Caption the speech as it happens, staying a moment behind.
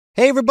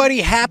Hey everybody,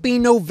 happy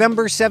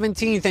November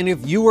 17th, and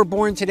if you were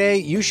born today,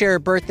 you share a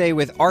birthday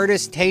with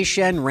artist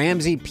Titian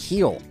Ramsay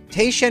Peale.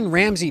 Titian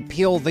Ramsay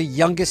Peale, the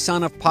youngest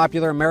son of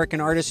popular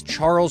American artist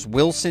Charles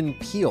Willson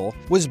Peale,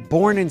 was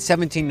born in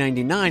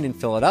 1799 in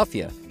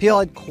Philadelphia. Peale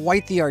had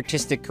quite the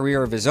artistic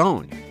career of his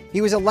own. He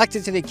was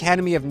elected to the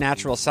Academy of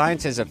Natural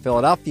Sciences of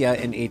Philadelphia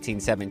in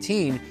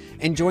 1817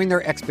 and joined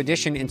their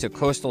expedition into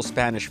coastal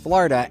Spanish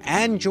Florida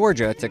and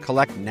Georgia to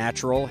collect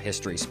natural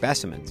history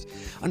specimens.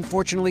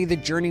 Unfortunately, the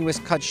journey was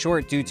cut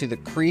short due to the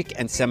Creek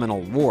and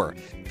Seminole War.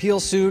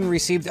 Peale soon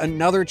received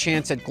another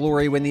chance at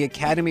glory when the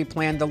Academy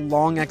planned a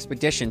long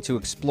expedition to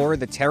explore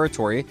the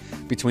territory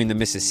between the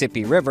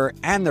Mississippi River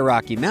and the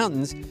Rocky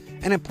Mountains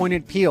and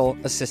appointed Peale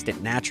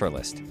assistant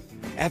naturalist.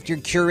 After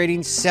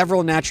curating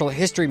several natural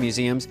history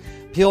museums,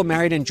 Peale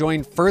married and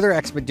joined further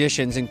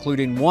expeditions,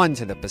 including one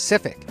to the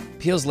Pacific.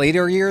 Peale's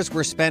later years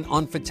were spent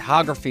on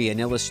photography and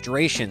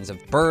illustrations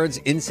of birds,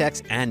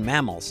 insects, and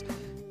mammals.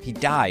 He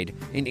died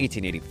in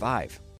 1885.